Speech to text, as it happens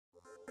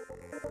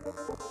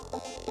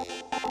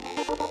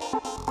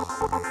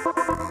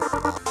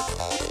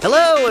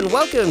Hello and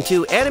welcome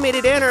to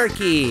Animated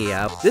Anarchy.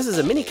 This is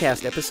a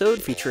mini-cast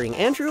episode featuring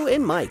Andrew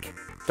and Mike.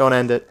 Don't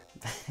end it,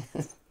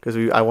 because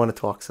I want to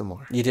talk some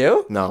more. You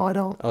do? No, I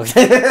don't.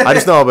 Okay. I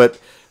just know, but,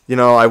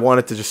 I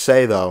wanted to just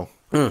say, though,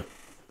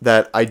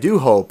 that I do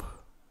hope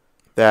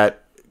that,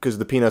 because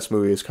the Peanuts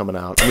movie is coming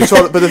out. And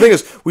but the thing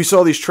is, we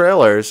saw these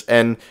trailers,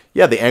 and,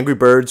 yeah, the Angry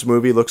Birds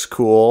movie looks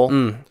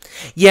cool.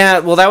 Yeah,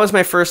 well, that was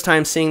my first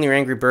time seeing the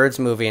Angry Birds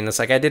movie, and it's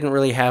like I didn't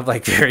really have,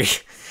 like,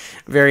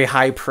 very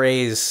high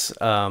praise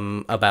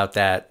about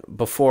that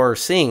before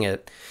seeing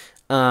it.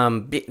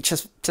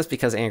 Just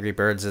because Angry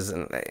Birds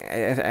isn't.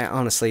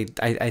 Honestly,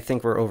 I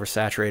think we're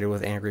oversaturated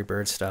with Angry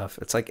Birds stuff.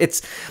 It's like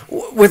it's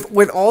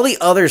with all the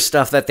other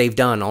stuff that they've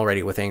done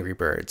already with Angry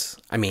Birds.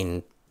 I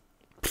mean,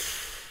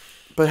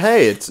 but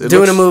hey, it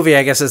doing a movie,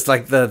 I guess, is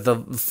like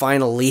the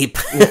final leap.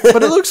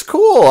 But it looks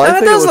cool. I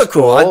think it does it look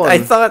cool. I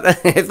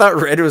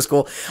thought Red was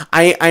cool.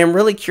 I am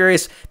really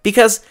curious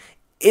because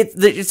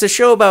it's a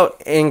show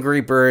about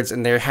Angry Birds,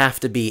 and they have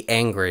to be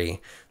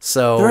angry.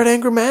 So they're at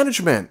anger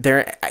management.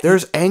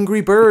 There's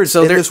Angry Birds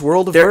in this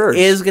world of birds.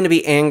 There is going to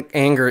be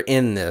anger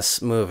in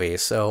this movie.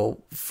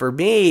 So for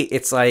me,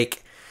 it's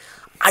like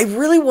I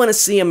really want to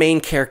see a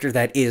main character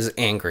that is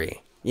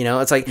angry.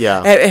 It's like,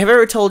 have I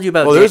ever told you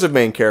about? Well, there's a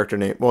main character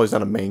name. Well, he's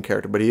not a main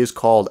character, but he is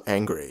called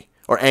Angry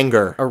or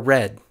Anger or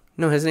Red.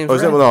 No, his name's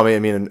Red. No, I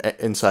mean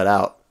Inside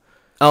Out.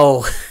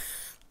 Oh.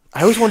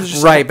 I always wanted to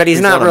just right, but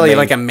he's not really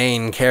like a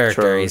main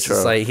character. True, he's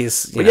just like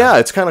But yeah,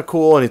 it's kind of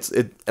cool,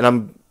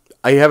 and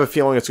I have a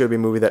feeling it's going to be a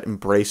movie that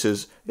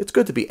embraces. It's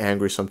good to be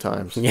angry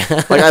sometimes. Yeah,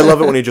 like I love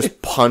it when he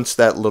just punts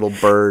that little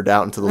bird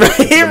out into the,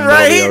 into the middle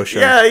of the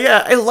ocean.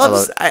 Yeah. I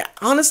love it.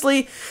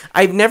 Honestly,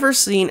 I've never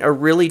seen a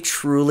really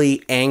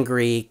truly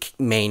angry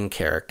main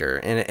character,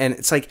 and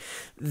it's like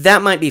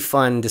that might be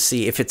fun to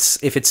see if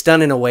it's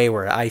done in a way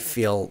where I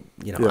feel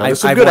there's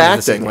some good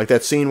acting, like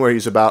that scene where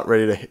he's about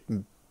ready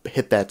to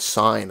hit that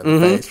sign in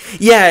the face.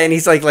 Yeah, and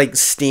he's like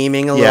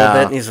steaming a little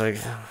bit, and he's like,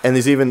 and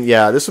there's even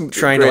there's some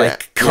trying to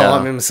like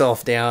calm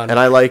himself down. And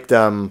I liked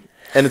and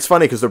it's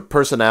funny because the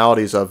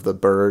personalities of the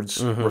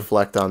birds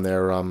reflect on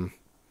their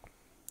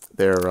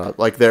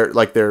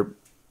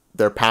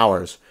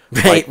powers.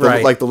 Right,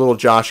 like the little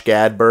Josh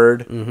Gad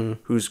bird,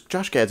 who's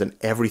Josh Gad's in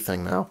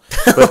everything now.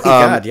 But oh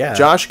God, yeah.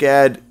 Josh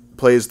Gad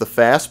plays the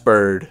fast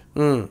bird,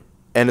 and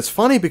it's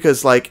funny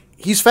because like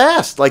he's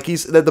fast. Like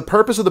the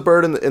purpose of the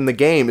bird in the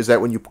game is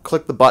that when you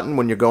click the button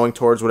when you're going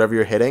towards whatever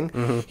you're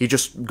hitting, he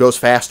just goes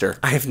faster.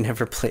 I have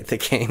never played the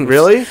game.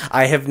 Really?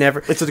 I have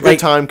never. It's a good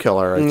time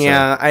killer. I'd say.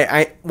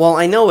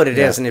 I know what it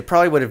is, and it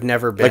probably would have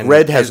never been. Like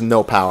Red has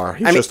no power.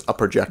 He's just a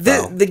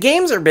projectile. The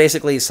games are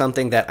basically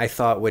something that I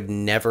thought would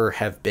never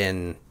have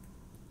been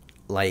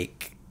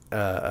like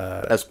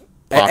as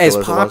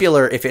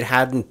popular if it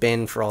hadn't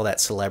been for all that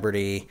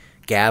celebrity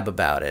gab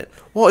about it.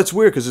 Well, it's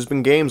weird because there's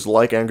been games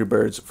like Angry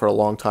Birds for a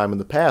long time in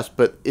the past,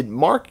 but it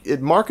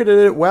marketed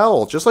it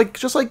well, just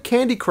like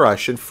Candy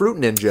Crush and Fruit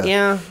Ninja.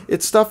 Yeah,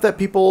 it's stuff that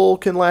people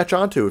can latch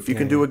onto. If you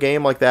can do a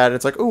game like that,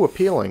 it's like, ooh,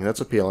 appealing. That's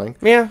appealing.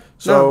 Yeah.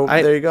 So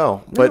there you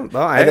go. But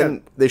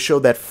then they showed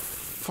that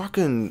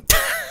fucking.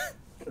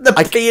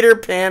 Peter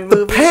Pan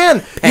movie. The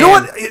Pan. You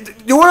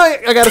know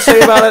what I got to say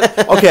about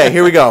it? Okay,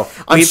 here we go.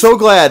 I'm so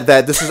glad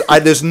that this is.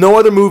 There's no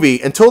other movie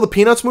until the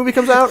Peanuts movie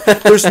comes out.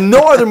 There's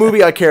no other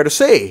movie I care to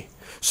see,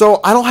 so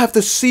I don't have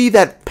to see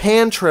that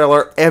Pan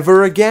trailer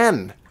ever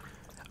again,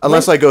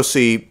 unless I go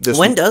see this.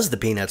 When does the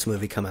Peanuts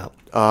movie come out?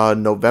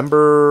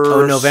 November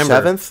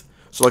 7th.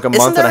 So like a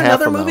month and a half from now. Isn't there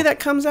another movie that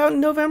comes out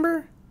in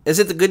November? Is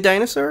it The Good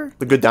Dinosaur?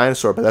 The Good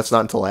Dinosaur, but that's not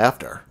until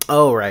after.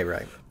 Oh, right.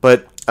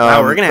 But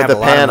wow, we're gonna have the a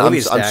lot Pan, of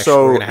movies I'm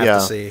so we're gonna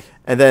have to see.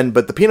 And then,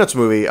 but the Peanuts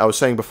movie, I was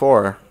saying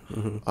before,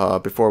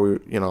 before we,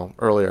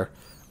 earlier,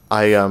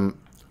 I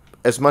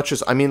as much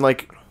as I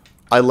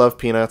love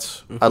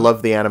Peanuts. I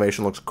love the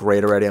animation; looks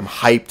great already. I'm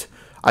hyped.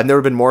 I've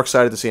never been more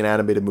excited to see an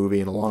animated movie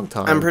in a long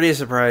time. I'm pretty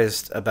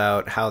surprised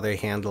about how they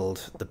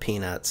handled the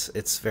Peanuts.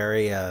 It's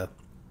very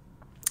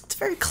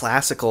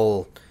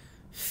classical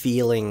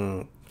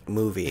feeling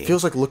movie. It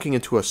feels like looking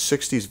into a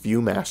 60s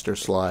Viewmaster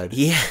slide.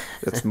 Yeah.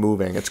 It's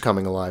moving. It's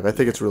coming alive. I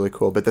think it's really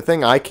cool. But the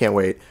thing I can't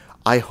wait,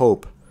 I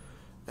hope,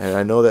 and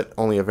I know that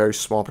only a very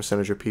small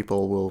percentage of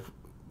people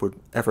would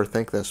ever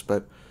think this,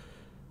 but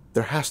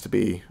there has to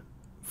be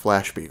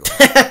Flash Beagle.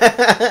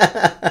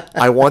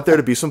 I want there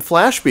to be some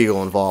Flash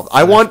Beagle involved.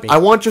 I want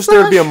just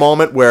there to be a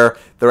moment where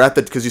they're at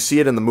because you see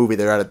it in the movie,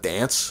 they're at a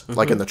dance,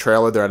 like in the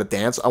trailer, they're at a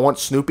dance. I want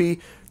Snoopy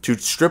to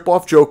strip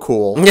off Joe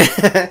Cool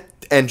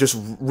and just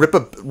rip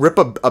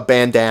a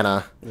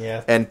bandana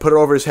and put it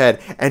over his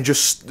head and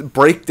just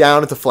break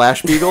down into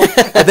Flash Beagle,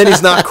 and then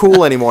he's not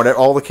cool anymore. And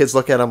all the kids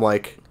look at him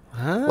like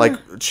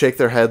shake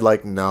their head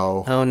like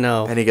no. Oh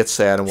no. And he gets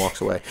sad and walks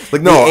away.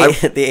 Like no,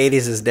 the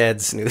 80s is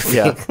dead, Snoopy.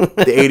 Yeah,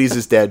 the 80s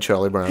is dead,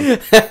 Charlie Brown.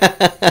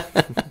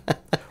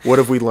 What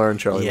have we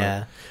learned, Charlie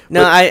Brown?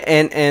 No,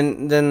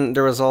 and then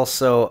there was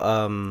also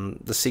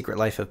The Secret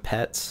Life of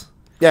Pets.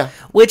 Yeah.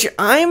 Which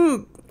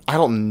I'm I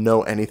don't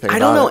know anything about it. I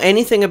don't know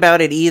anything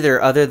about it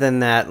either, other than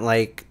that,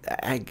 like,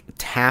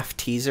 half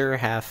teaser,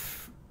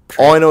 half...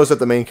 All I know is that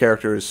the main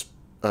character is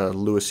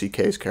Louis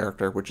C.K.'s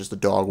character, which is the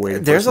dog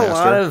waiting for There's his a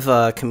master.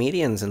 lot of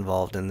comedians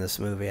involved in this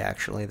movie,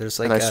 actually. There's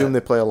like, and I assume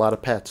they play a lot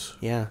of pets.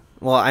 Yeah.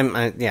 Well,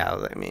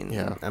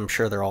 I'm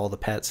sure they're all the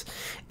pets.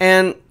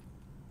 And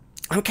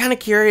I'm kind of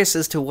curious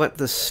as to what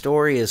the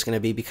story is going to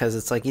be, because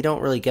it's like you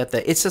don't really get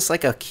that. It's just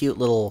like a cute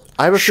little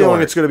I have a short.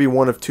 feeling it's going to be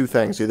one of two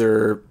things.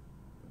 Either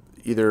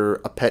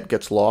a pet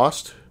gets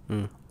lost,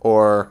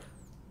 or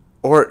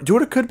do you know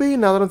what it could be,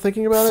 now that I'm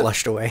thinking about it?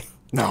 Flushed away.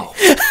 No.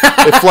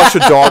 They flush a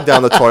dog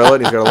down the toilet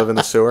and he's got to live in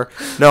the sewer.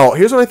 No,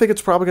 here's what I think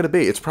it's probably going to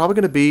be. It's probably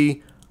going to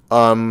be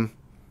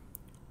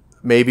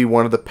maybe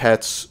one of the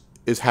pets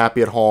is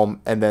happy at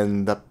home, and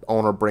then the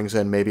owner brings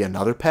in maybe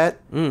another pet,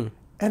 and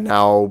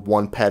now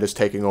one pet is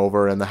taking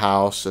over in the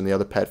house, and the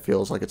other pet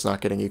feels like it's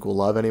not getting equal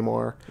love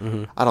anymore. I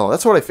don't know.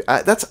 That's what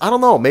I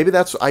don't know. Maybe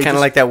that's... Kind of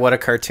like that What a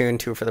Cartoon,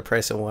 2 for the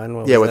Price of 1.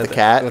 With the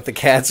cat. With the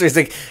cat. So he's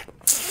like...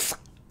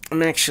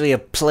 I'm actually a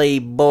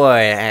playboy,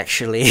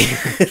 actually.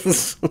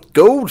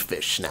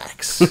 Goldfish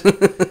snacks.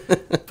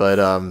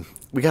 But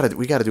we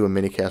gotta do a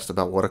mini cast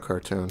about What a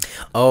Cartoon.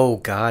 Oh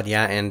God,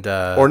 yeah, and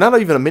or not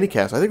even a mini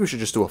cast. I think we should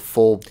just do a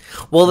full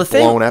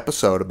blown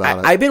episode about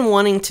it. I've been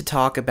wanting to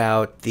talk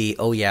about the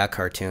Oh Yeah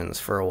cartoons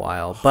for a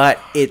while, but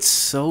it's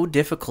so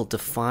difficult to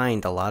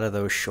find a lot of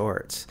those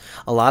shorts.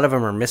 A lot of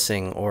them are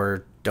missing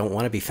or don't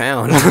want to be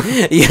found.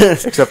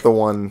 Yes. Except the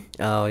one.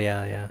 Oh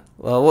yeah.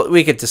 Well,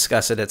 we could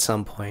discuss it at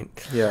some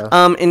point.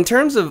 Yeah. In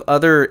terms of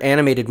other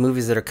animated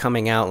movies that are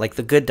coming out, like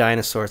The Good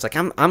Dinosaurs, like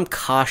I'm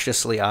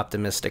cautiously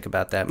optimistic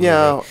about that movie.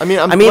 Yeah. I mean,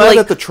 I'm glad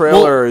that the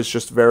trailer is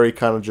just very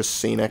kind of just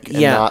scenic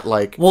and not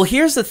like. Well,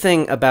 here's the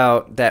thing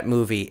about that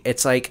movie.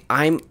 It's like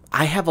I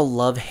have a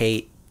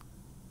love-hate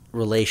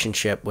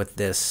relationship with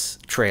this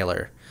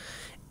trailer,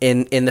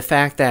 in the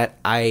fact that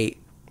I'm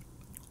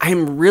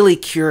really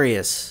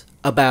curious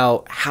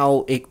about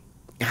how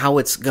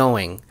it's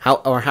going,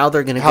 how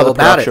they're going to go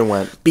about it.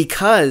 Went.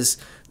 Because,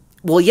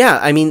 well, yeah,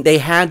 I mean, they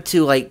had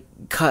to like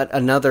cut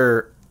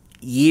another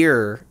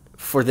year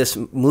for this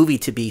movie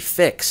to be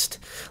fixed.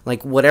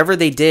 Like whatever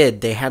they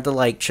did, they had to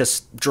like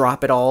just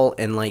drop it all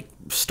and like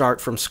start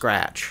from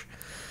scratch,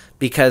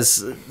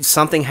 because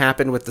something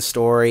happened with the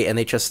story and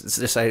they just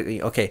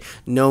decided, okay,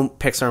 no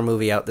Pixar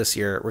movie out this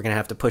year. We're going to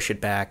have to push it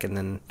back, and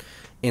then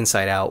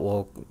Inside Out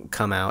will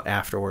come out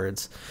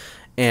afterwards.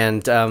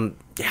 And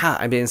yeah,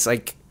 I mean, it's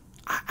like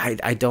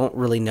I don't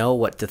really know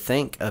what to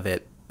think of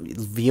it.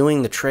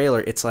 Viewing the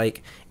trailer, it's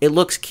like it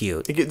looks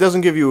cute. It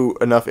doesn't give you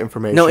enough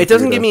information. No, it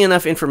doesn't give me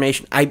enough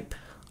information.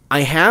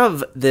 I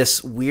have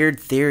this weird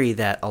theory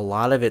that a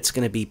lot of it's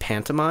going to be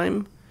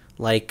pantomime,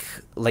 like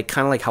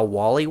kind of like how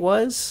WALL-E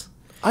was.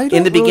 I don't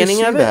in the beginning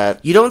really see of it.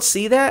 That. You don't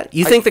see that?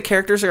 You think the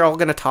characters are all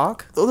going to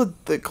talk? Well,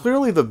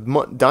 clearly the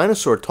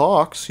dinosaur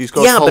talks. He's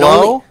going,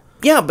 hello?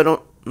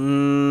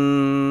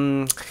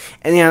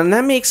 And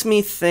that makes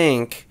me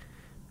think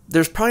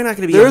there's probably not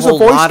going to be a whole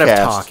lot of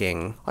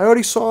talking. I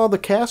already saw the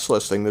cast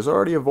listing. There's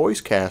already a voice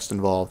cast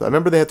involved. I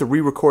remember they had to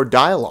re-record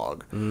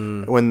dialogue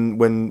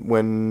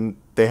when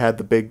they had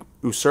the big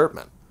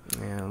usurpment.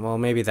 Yeah, well,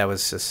 maybe that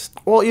was just...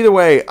 Well, either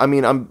way, I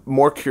mean, I'm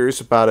more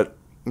curious about it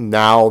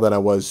now than I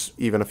was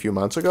even a few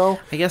months ago.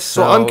 I guess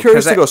so. So I'm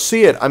curious to go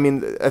see it. I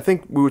mean, I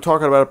think we were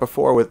talking about it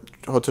before with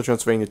Hotel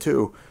Transylvania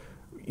 2.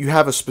 You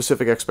have a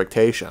specific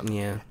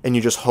expectation, and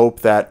you just hope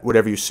that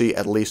whatever you see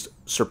at least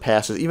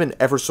surpasses, even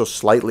ever so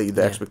slightly,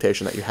 the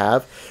expectation that you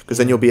have, because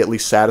then you'll be at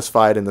least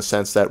satisfied in the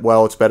sense that,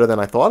 well, it's better than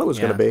I thought it was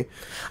going to be.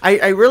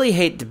 I really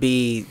hate to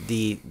be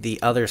the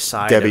other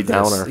side Debbie of this.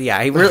 Downer. Yeah,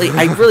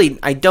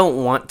 I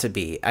don't want to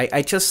be.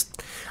 I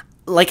just,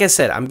 like I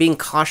said, I'm being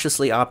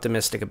cautiously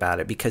optimistic about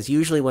it, because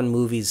usually when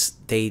movies,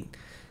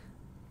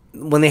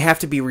 when they have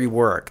to be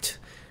reworked,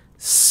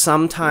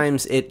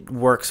 sometimes it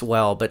works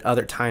well, but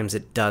other times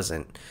it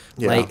doesn't.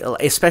 Yeah. Like,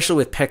 especially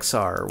with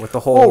Pixar, with the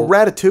whole...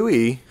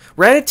 Ratatouille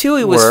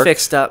was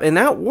fixed up, and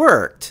that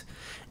worked.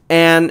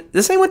 And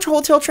the same with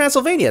Hotel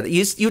Transylvania.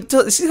 You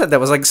said that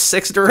was like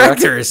 6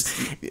 directors,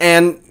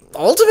 and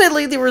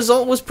ultimately the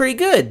result was pretty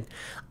good.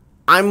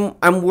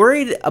 I'm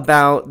worried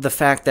about the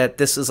fact that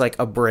this is like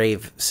a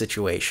Brave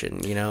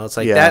situation. You know, it's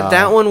like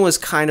that one was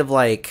kind of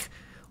like...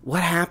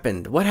 What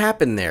happened? What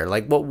happened there?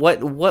 Like,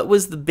 what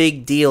was the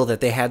big deal that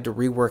they had to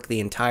rework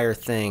the entire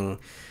thing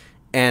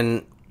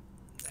and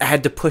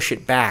had to push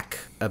it back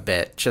a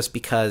bit just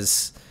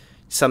because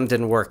something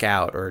didn't work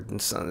out, or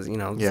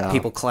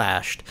people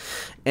clashed?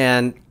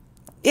 And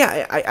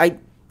I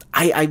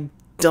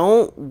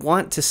don't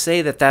want to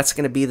say that that's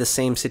going to be the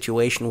same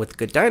situation with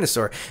Good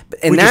Dinosaur,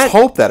 and we just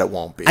hope that it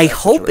won't be. I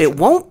hope it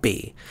won't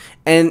be.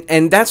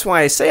 And that's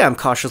why I say I'm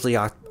cautiously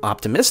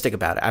optimistic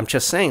about it. I'm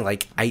just saying,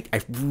 like, I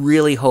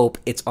really hope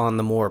it's on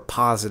the more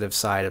positive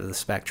side of the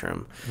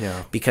spectrum.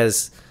 Yeah.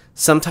 Because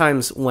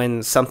sometimes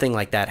when something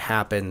like that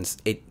happens,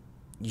 it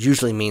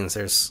usually means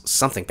there's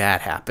something bad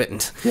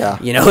happened. Yeah.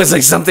 You know, it's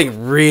like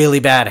something really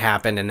bad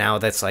happened, and now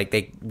that's like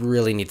they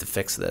really need to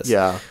fix this.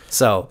 Yeah.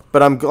 So.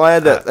 But I'm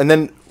glad that, and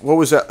then what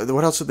was that?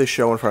 What else did they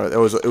show in front of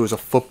it? It was a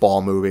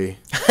football movie,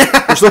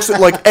 which looks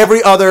like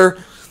every other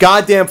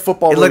goddamn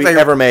football movie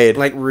ever made,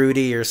 like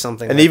Rudy or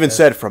something. And like even that.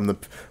 said from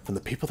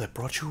the people that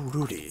brought you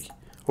Rudy,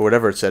 or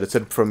whatever it said. It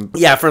said from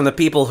the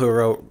people who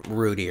wrote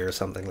Rudy or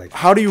something like that.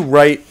 How do you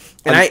write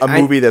a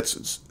movie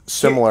that's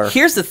similar?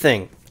 Here's the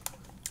thing.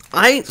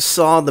 I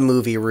saw the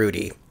movie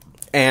Rudy,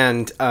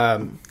 and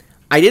I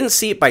didn't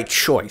see it by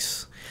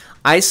choice.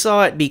 I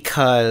saw it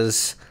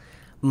because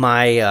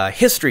my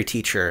history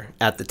teacher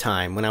at the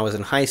time, when I was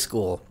in high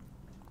school,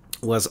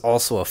 was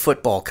also a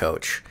football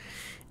coach.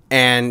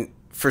 And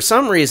for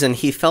some reason,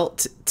 he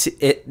felt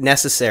it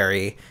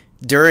necessary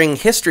during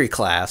history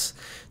class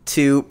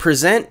to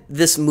present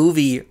this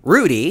movie,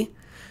 Rudy,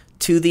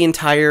 to the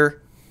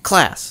entire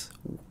class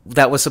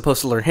that was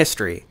supposed to learn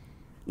history.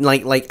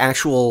 Like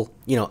actual,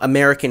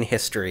 American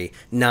history,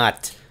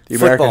 not the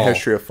football. American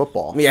history of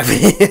football.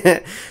 Yeah.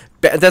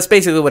 That's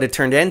basically what it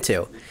turned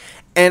into.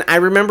 And I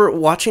remember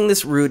watching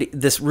this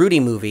Rudy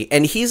movie,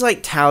 and he's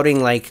like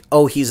touting like,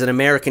 oh, he's an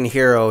American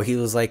hero. He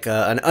was like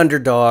an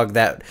underdog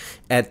that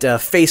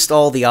faced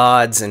all the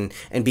odds and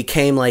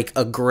became like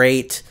a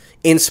great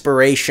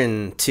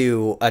inspiration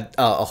to an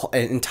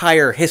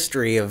entire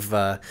history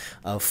of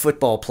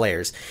football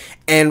players.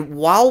 And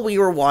while we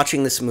were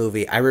watching this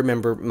movie, I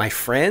remember my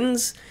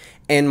friends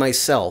and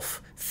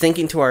myself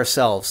thinking to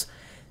ourselves,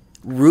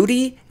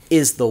 Rudy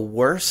is the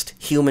worst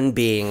human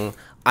being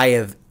I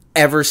have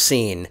ever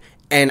seen,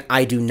 and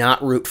I do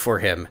not root for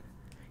him.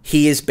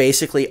 He is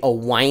basically a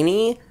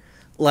whiny,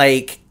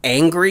 like,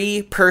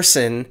 angry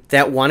person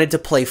that wanted to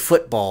play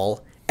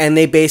football, and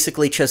they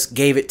basically just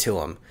gave it to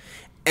him.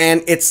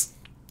 And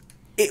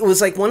it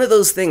was like one of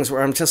those things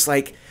where I'm just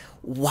like,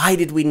 why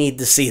did we need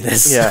to see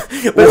this? Yeah.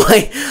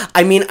 Why?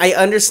 I mean, I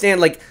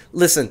understand, like,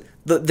 listen,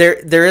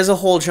 there is a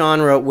whole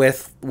genre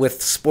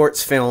with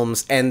sports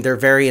films, and they're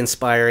very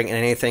inspiring and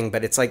anything,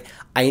 but it's like,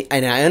 I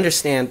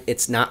understand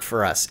it's not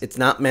for us. It's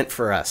not meant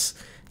for us.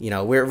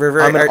 We're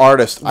very. I'm an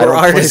artist. I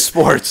don't play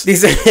sports.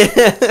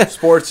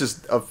 Sports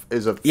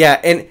is a yeah,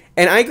 and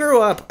I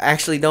grew up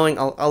actually knowing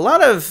a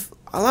lot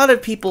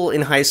of people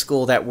in high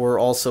school that were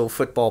also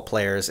football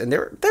players, and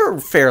they're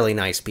fairly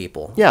nice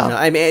people. Yeah,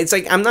 I mean, it's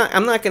like I'm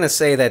not going to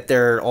say that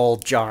they're all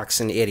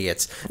jocks and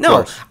idiots.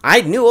 No,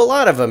 I knew a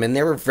lot of them, and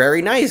they were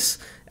very nice.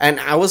 And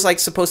I was like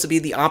supposed to be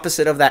the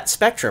opposite of that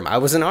spectrum. I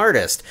was an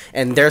artist,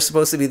 and they're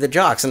supposed to be the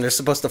jocks, and they're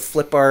supposed to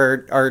flip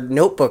our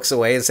notebooks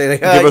away and say, like,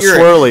 give us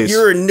swirlies.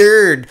 You're a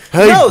nerd.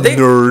 Hey,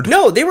 nerd.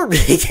 No, they were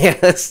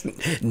yes,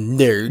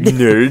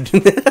 nerd.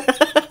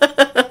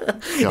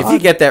 If you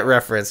get that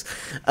reference.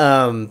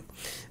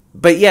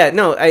 But yeah,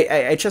 no,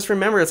 I just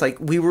remember it's like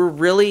we were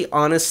really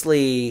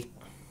honestly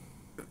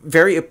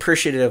very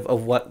appreciative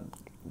of what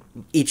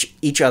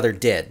each other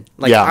did.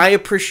 Like, yeah. I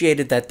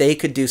appreciated that they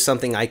could do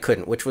something I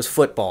couldn't, which was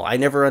football. I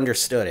never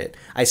understood it.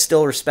 I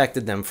still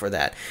respected them for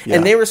that. Yeah.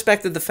 And they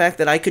respected the fact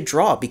that I could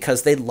draw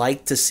because they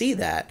liked to see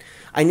that.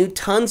 I knew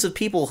tons of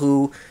people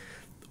who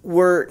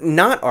were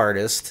not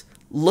artists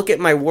look at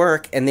my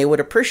work and they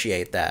would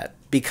appreciate that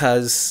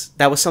because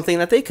that was something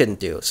that they couldn't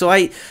do. So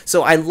I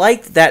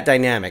liked that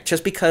dynamic.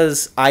 Just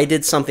because I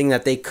did something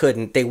that they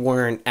couldn't, they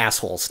weren't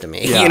assholes to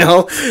me,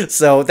 yeah.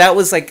 So that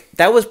was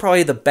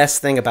probably the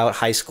best thing about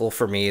high school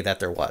for me that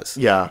there was.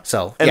 Yeah.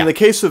 So, and in the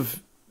case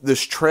of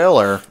this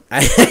trailer,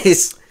 I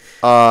just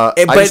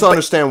don't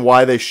understand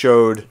why they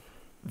showed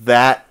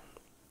that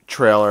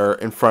trailer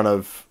in front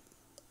of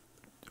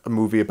a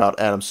movie about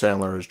Adam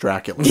Sandler as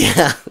Dracula.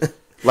 Yeah.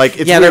 Like,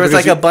 it's there was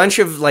like a bunch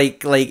of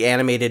like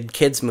animated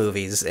kids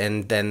movies,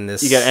 and then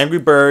this. You get Angry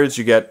Birds,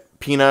 you get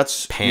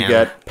Peanuts, you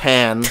get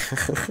Pan,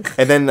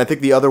 and then I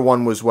think the other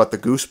one was the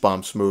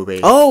Goosebumps movie.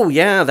 Oh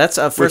yeah, that's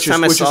the first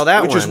time I saw that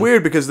one. Which is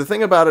weird because the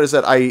thing about it is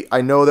that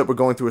I know that we're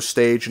going through a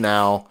stage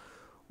now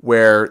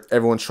where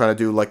everyone's trying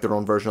to do like their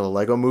own version of the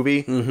Lego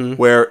Movie, mm-hmm.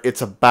 where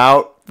it's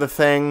about the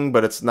thing,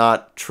 but it's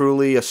not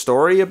truly a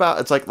story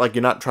about. It's like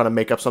you're not trying to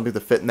make up something to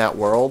fit in that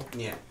world.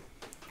 Yeah.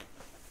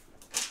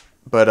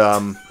 But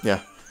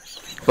yeah.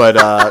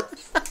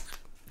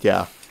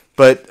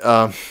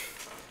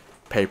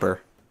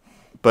 Paper.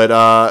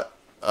 But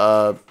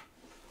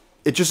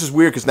it just is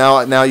weird because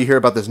now you hear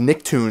about this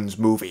Nicktoons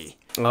movie.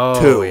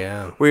 Oh, too,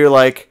 yeah. Where you're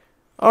like,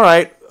 all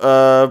right,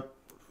 and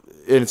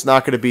it's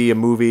not going to be a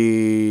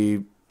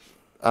movie.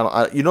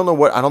 I don't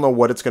know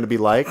what it's going to be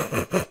like.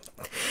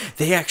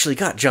 They actually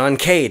got John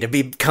Kay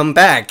to come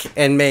back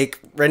and make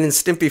Ren and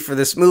Stimpy for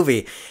this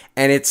movie,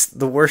 and it's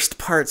the worst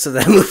parts of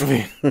that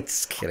movie.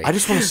 Just kidding. I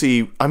just want to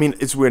see. I mean,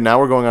 it's weird. Now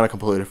we're going on a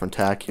completely different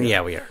tack here.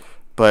 Yeah, we are.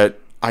 But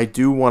I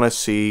do want to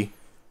see.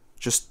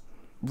 Just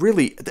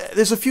really,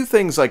 there's a few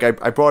things like I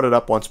brought it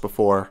up once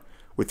before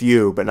with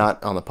you, but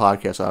not on the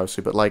podcast,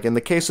 obviously. But like in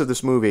the case of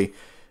this movie,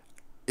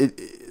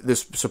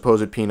 this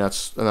supposed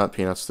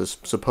this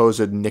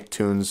supposed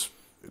Nicktoons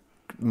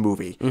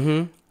movie.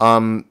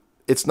 Mm-hmm.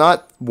 It's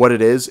not what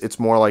it is. It's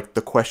more like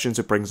the questions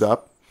it brings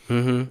up.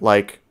 Mm-hmm.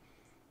 Like,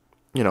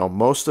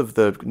 most of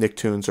the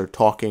Nicktoons are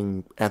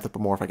talking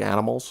anthropomorphic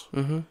animals.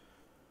 Mm-hmm.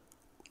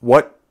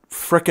 What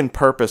frickin'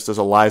 purpose does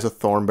Eliza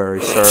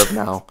Thornberry serve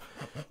now?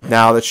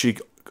 Now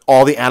that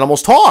all the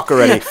animals talk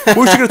already.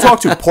 Who's she going to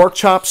talk to? Pork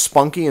Chop,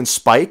 Spunky, and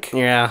Spike?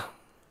 Yeah.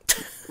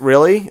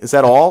 Really? Is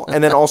that all?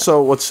 And then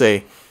also, let's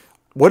see.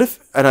 What if?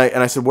 And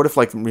I said, what if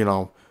Ren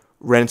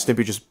and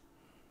Stimpy just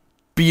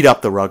beat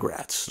up the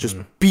Rugrats, just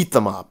beat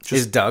them up?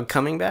 Is Doug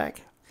coming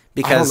back?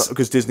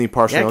 Because Disney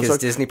partially owns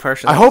it. Disney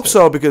partially. I hope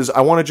so, because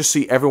I want to just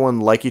see everyone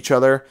like each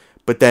other,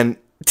 but then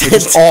they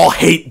just all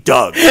hate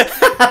Doug.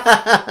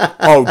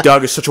 Oh,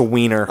 Doug is such a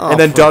wiener. And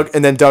then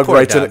Doug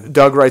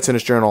writes in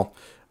his journal,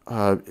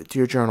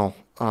 "Dear journal,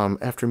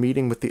 after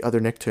meeting with the other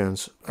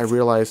Nicktoons, I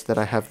realized that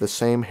I have the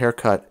same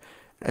haircut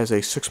as a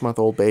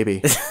 6-month-old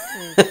baby.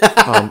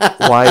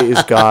 Why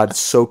is God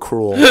so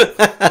cruel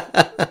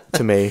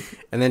to me?"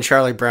 And then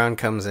Charlie Brown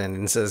comes in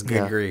and says,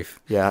 "Good grief."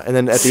 Yeah, and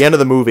then at the end of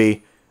the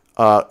movie,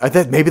 I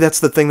think maybe that's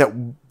the thing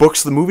that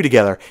books the movie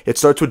together. It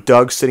starts with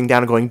Doug sitting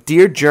down and going,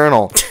 "Dear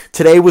Journal,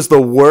 today was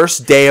the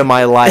worst day of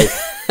my life.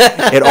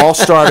 It all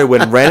started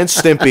when Ren and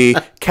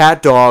Stimpy,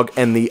 Cat Dog,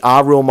 and the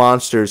Ah Real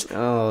Monsters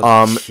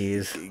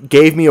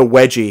gave me a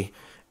wedgie."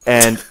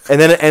 And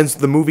then it ends.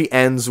 The movie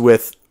ends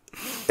with,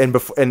 and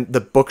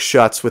the book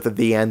shuts with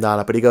the end on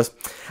it. But he goes,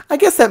 "I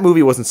guess that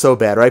movie wasn't so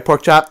bad, right,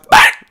 Pork Chop?"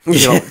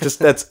 Just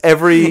that's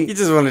every. He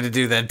just wanted to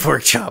do that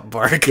pork chop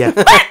bark.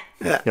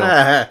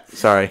 Yeah.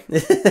 Sorry.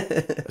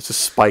 Let's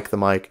just spike the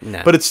mic.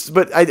 No. But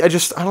I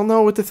don't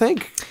know what to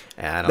think.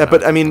 Yeah, I don't know.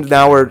 But I mean,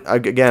 now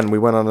we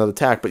went on another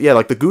tack. But yeah,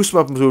 like the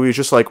Goosebumps movie is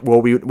just like,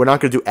 well, we're not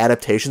going to do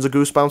adaptations of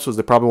Goosebumps because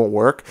they probably won't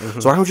work. Mm-hmm.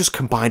 So I don't just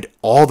combined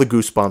all the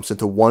Goosebumps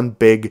into one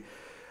big,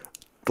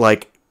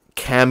 like,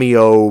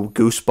 cameo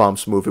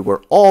Goosebumps movie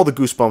where all the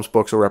Goosebumps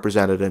books are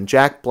represented, and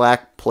Jack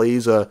Black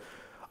plays a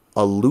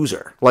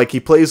loser. Like, he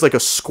plays like a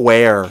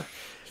square.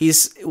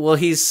 He's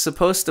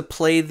supposed to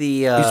play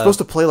the... he's supposed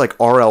to play like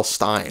R.L.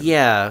 Stein.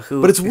 Yeah,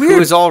 but it's weird. Who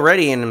is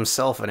already in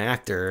himself an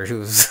actor.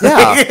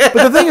 Yeah,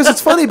 but the thing is,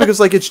 it's funny because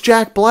like it's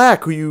Jack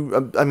Black,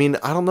 who I mean,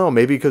 I don't know,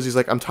 maybe because he's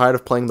like, I'm tired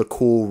of playing the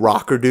cool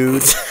rocker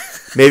dude.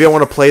 Maybe I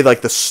want to play like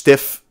the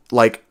stiff,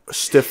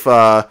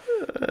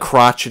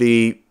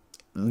 crotchety,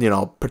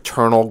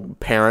 paternal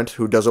parent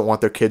who doesn't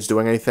want their kids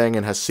doing anything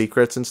and has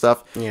secrets and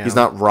stuff. Yeah. He's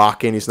not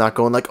rocking. He's not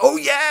going like, oh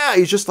yeah.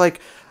 He's just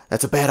like,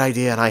 that's a bad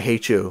idea and I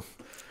hate you.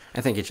 I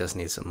think he just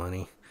needs some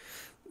money.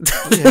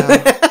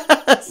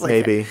 Yeah,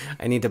 maybe.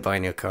 I need to buy a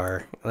new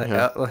car.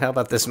 How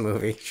about this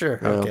movie? Sure.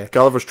 Okay.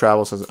 Gulliver's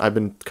Travels. I've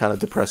been kind of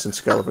depressed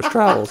since Gulliver's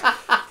Travels.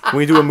 Can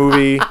we do a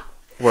movie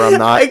where I'm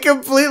not... I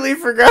completely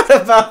forgot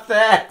about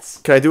that.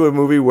 Can I do a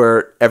movie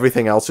where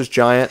everything else is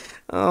giant?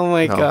 Oh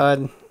my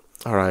God.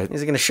 All right. Is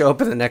he going to show up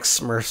in the next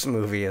Smurfs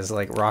movie as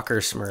like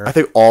Rocker Smurf? I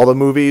think all the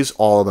movies,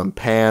 all of them,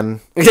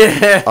 Pan,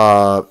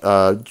 Goosebumps,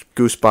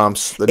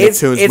 the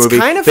Nicktoons movie,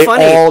 kind of they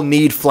funny. all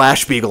need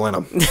Flash Beagle in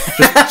them.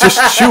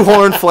 just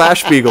shoehorn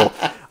Flash Beagle.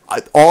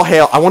 All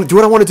hail. I want to do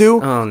what I want to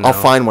do. Oh, no. I'll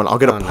find one. I'll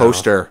get a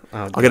poster.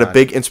 No. I'll get a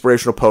big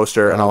inspirational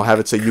poster, and I'll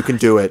have it say, "You can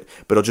do it,"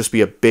 but it'll just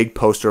be a big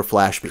poster of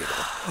Flash Beagle.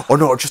 Or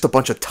no, or just a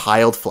bunch of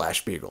tiled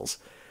Flash Beagles.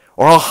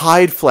 Or I'll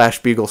hide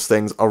Flash Beagles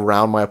things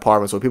around my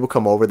apartment so when people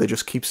come over, they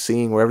just keep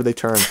seeing wherever they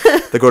turn.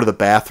 They go to the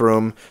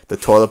bathroom, the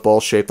toilet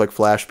bowl shaped like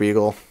Flash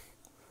Beagle.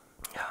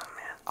 Oh,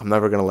 man. I'm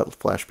never going to let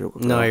Flash Beagle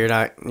go. No, you're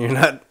not. You're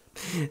not.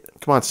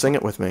 Come on, sing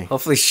it with me.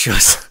 Hopefully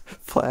shows.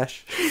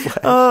 Flash.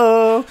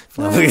 Oh.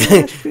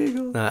 Flash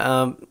Beagle.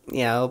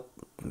 Yeah, I'll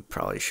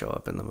probably show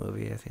up in the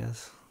movie, I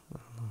guess.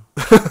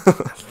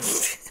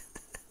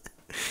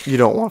 You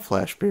don't want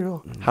Flash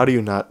Beagle.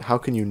 How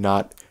can you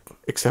not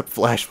accept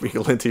Flash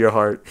Beagle into your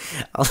heart?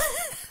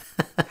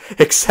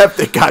 Accept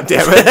it,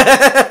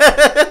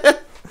 goddammit.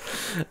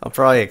 I'll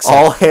probably accept.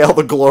 All hail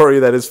the glory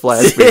that is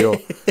Flash Beagle.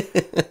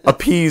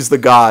 Appease the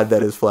god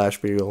that is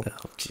Flash Beagle.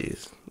 Oh,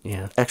 jeez.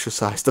 Yeah.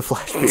 Exercise the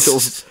Flash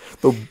Beagles.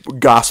 The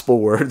gospel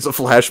words of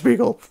Flash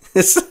Beagle.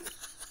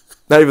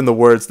 Not even the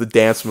words, the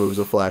dance moves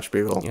of Flash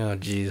Beagle. Oh,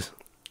 jeez.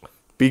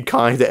 Be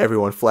kind to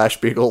everyone.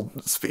 Flash Beagle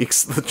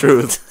speaks the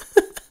truth.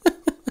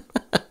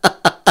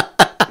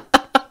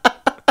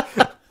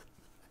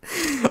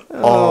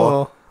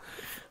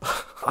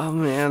 Oh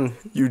man.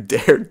 You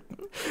dared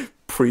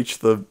preach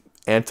the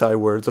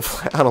anti-words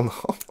of... I don't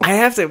know. I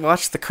have to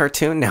watch the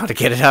cartoon now to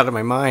get it out of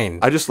my mind.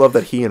 I just love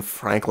that he and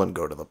Franklin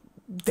go to the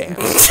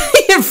dance.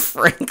 He and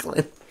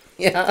Franklin.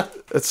 Yeah.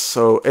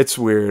 It's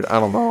weird. I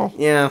don't know.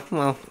 Yeah,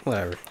 well,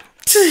 whatever.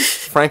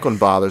 Franklin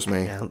bothers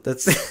me. Yeah,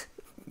 that's...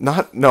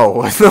 No.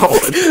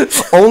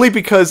 Only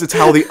because it's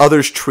how the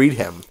others treat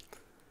him.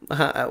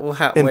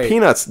 In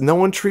Peanuts, no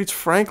one treats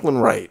Franklin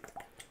right.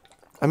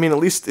 I mean, at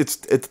least it's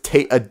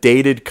a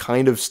dated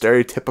kind of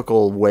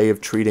stereotypical way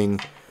of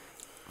treating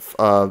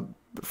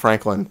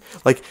Franklin.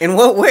 Like, in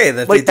what way?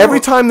 That like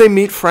every time they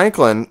meet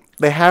Franklin,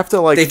 they have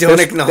to like they don't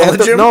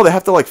acknowledge him. No, they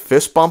have to like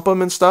fist bump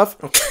him and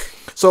stuff. Okay.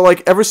 So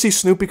like, ever see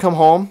Snoopy Come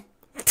Home?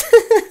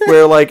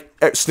 Where like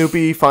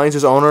Snoopy finds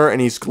his owner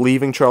and he's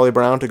leaving Charlie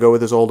Brown to go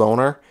with his old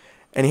owner,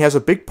 and he has a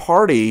big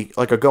party,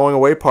 like a going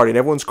away party, and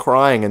everyone's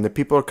crying and the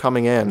people are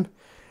coming in.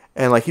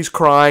 And, like, he's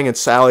crying, and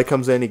Sally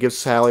comes in. He gives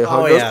Sally a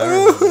hug. Oh, yeah. I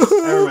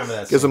remember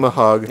that. Gives him a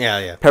hug.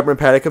 Yeah. Pepper and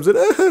Patty comes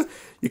in.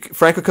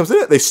 Franklin comes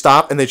in. They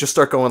stop, and they just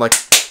start going, like,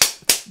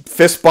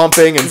 fist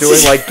bumping and doing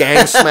like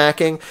gang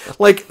smacking.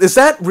 Like, is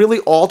that really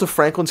all to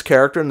Franklin's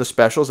character in the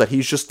specials, that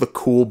he's just the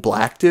cool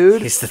black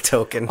dude? He's the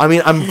token. I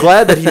mean, I'm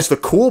glad that he's the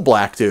cool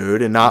black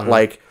dude and not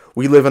like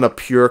we live in a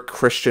pure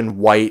Christian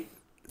white,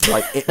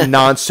 like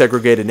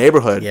non-segregated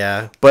neighborhood.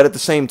 Yeah. But at the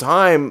same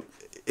time,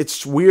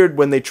 it's weird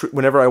when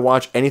whenever I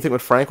watch anything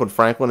with Franklin,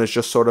 Franklin is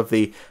just sort of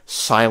the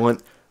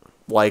silent,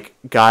 like,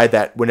 guy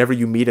that whenever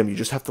you meet him, you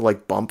just have to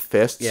like bump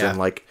fists and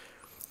like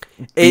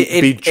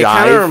it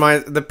kind of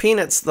reminds the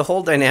Peanuts. The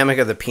whole dynamic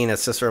of the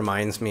Peanuts just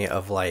reminds me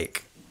of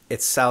like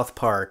it's South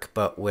Park,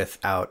 but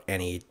without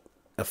any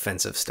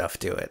offensive stuff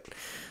to it.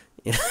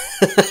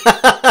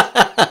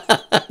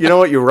 You know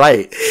what? You're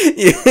right.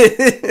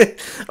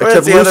 Or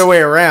it's the other way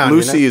around.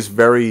 Lucy is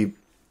very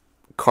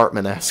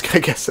Cartman-esque, I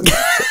guess.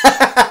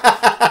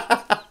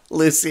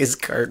 Lucy is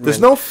Cartman.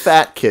 There's no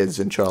fat kids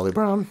in Charlie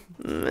Brown.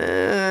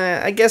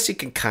 I guess you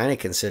can kind of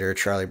consider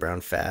Charlie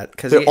Brown fat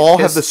because they all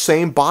have the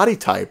same body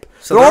type.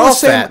 So they're all the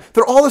same. fat.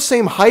 They're all the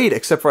same height,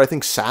 except for I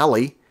think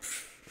Sally.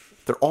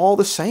 They're all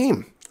the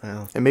same,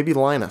 and maybe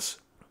Linus.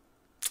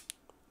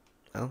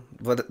 Well,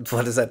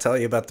 what does that tell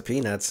you about the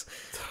Peanuts?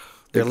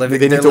 They're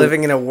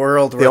living in a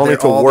world where they're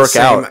all the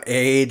same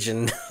age,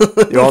 and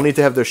they all need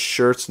to have their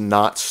shirts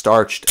not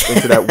starched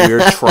into that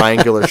weird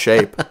triangular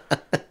shape.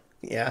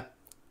 Yeah,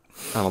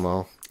 I don't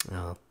know.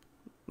 Oh,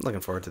 looking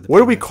forward to the. What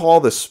do we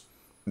call this?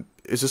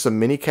 Is this a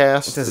mini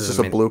cast? Is this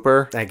a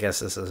blooper? I guess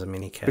this is a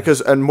mini cast. Because,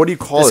 and what do you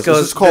call this?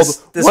 This is called,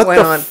 what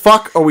the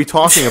fuck are we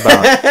talking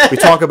about? We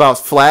talk about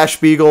Flash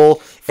Beagle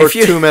for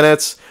 2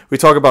 minutes. We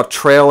talk about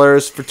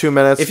trailers for 2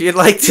 minutes. If you'd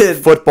like to...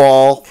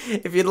 Football.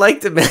 If you'd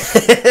like to... beating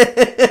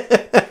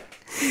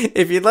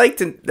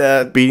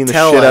the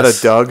shit out of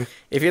Doug.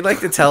 If you'd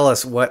like to tell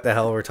us what the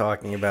hell we're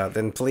talking about,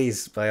 then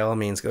please, by all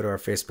means, go to our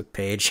Facebook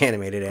page,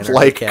 Animated Anarchy.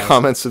 Like,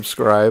 comment,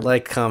 subscribe.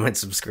 Like, comment,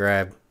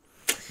 subscribe.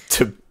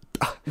 To...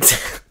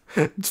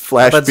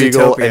 Flash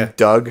Beagle Zootopia? And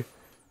Doug.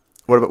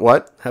 What about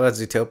what? How about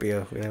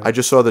Zootopia? I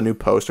just saw the new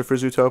poster for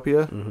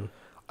Zootopia. Mm-hmm.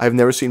 I've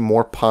never seen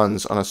more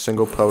puns on a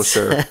single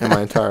poster in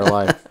my entire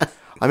life.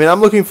 I mean,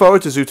 I'm looking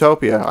forward to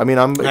Zootopia. I mean,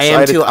 I'm excited.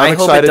 I am too. I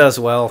hope it does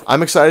well.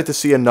 I'm excited to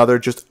see another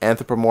just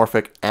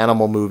anthropomorphic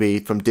animal movie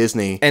from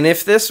Disney. And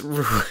if this...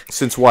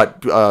 Since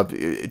what?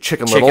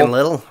 Chicken Little? Chicken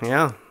Little,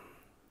 yeah.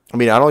 I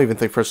mean, I don't even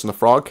think Princess and the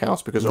Frog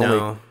counts because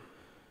no.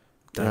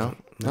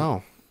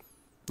 No.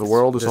 The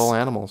world is all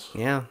animals.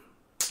 Yeah.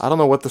 I don't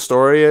know what the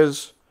story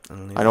is.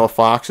 I know a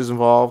fox is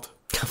involved,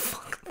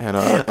 and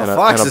a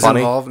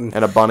bunny,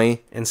 and a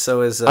bunny, and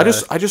so is. I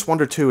just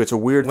wonder too. It's a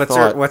weird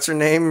thought. What's her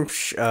name?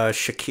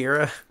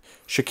 Shakira.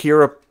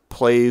 Shakira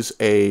plays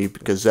a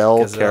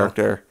gazelle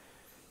character.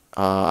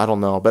 I don't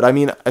know, but I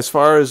mean, as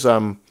far as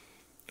the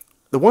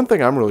one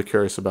thing I'm really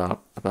curious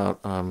about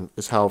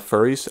is how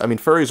furries. I mean,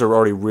 furries are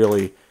already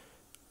really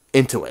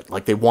into it.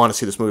 Like, they want to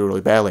see this movie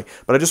really badly.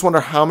 But I just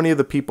wonder how many of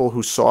the people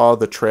who saw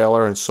the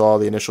trailer and saw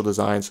the initial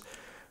designs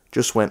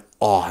just went,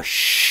 "Oh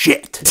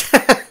shit,"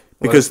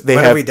 because they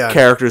have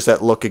characters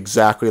that look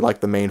exactly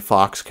like the main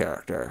Fox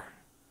character.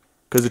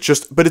 Because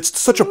it's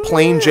such a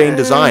plain Jane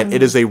design.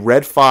 It is a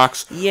red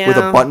fox with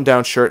a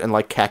button-down shirt and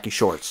like khaki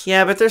shorts.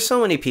 Yeah, but there's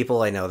so many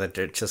people I know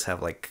that just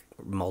have like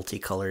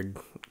multicolored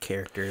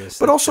characters.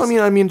 But also, I mean,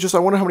 I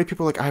wonder how many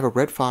people I have a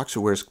red fox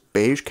who wears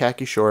beige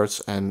khaki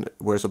shorts and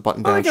wears a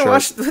button-down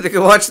shirt. They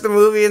can watch the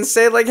movie and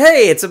say like,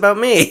 "Hey, it's about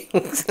me,"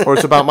 or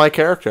it's about my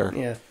character.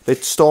 Yeah, they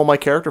stole my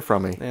character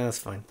from me. Yeah, that's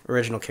fine.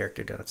 Original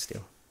character, don't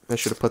steal. They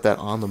should have put that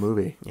on the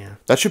movie. Yeah,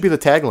 that should be the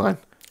tagline.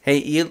 Hey,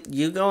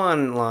 you go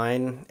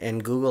online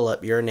and Google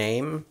up your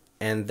name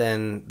and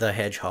then the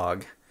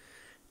hedgehog,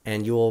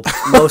 and you will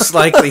most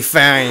likely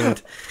find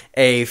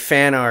a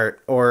fan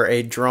art or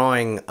a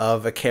drawing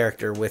of a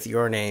character with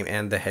your name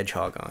and the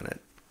hedgehog on it.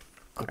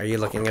 Are you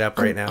looking it up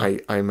right now?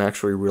 I'm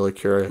actually really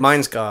curious.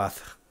 Mine's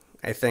goth,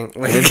 I think.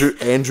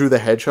 Andrew the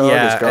Hedgehog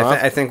is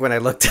goth? I think when I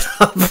looked it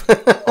up.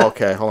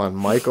 Okay, hold on.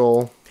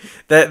 Michael.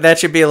 That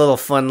should be a little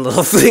fun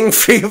little thing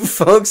for you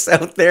folks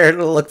out there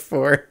to look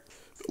for.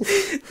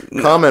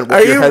 Comment what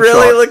Are your you hedgehog...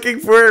 really looking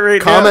for it right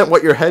now? Comment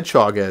what your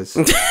hedgehog is.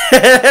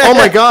 Oh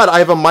my god, I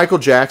have a Michael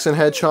Jackson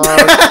hedgehog.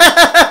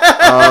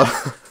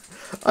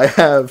 I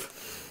have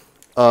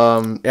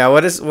yeah,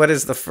 what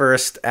is the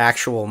first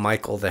actual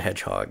Michael the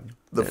Hedgehog?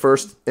 The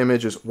first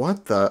image is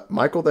what the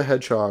Michael the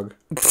Hedgehog.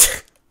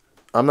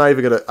 I'm not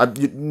even gonna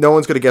no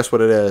one's gonna guess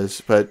what it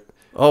is, but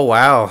oh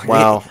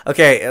wow.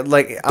 Okay,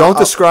 like don't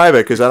describe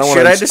it because I don't want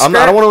to.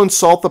 I don't want to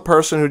insult the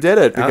person who did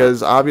it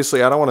because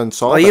obviously I don't want to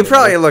insult. Well, you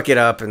probably look it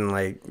up and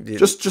like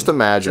just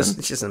imagine.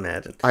 Just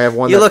imagine. I have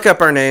one. You look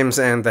up our names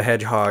and the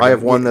hedgehog. I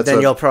have one that's.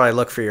 Then you'll probably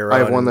look for your own. I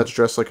have one that's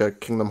dressed like a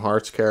Kingdom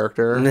Hearts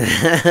character.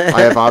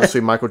 I have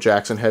obviously Michael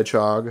Jackson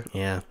hedgehog.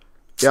 Yeah.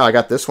 Yeah, I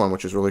got this one,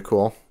 which is really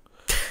cool.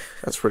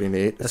 That's pretty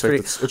neat. It's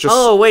just.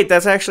 Oh wait,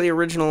 that's actually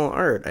original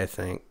art, I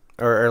think,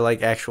 or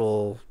like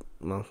actual.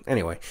 Well,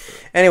 anyway,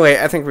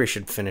 I think we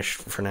should finish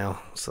for now.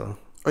 So.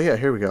 Oh yeah,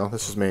 here we go.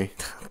 This is me.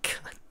 Oh,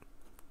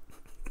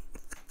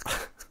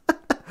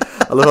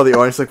 God. I love how the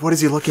audience is like, what is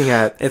he looking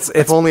at? It's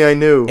if only I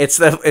knew. It's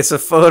a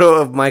photo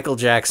of Michael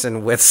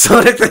Jackson with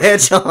Sonic the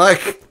Hedgehog.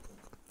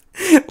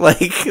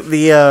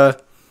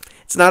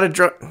 It's not a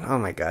drug. Oh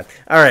my god!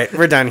 All right,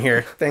 we're done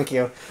here. Thank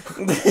you.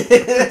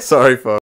 Sorry, folks.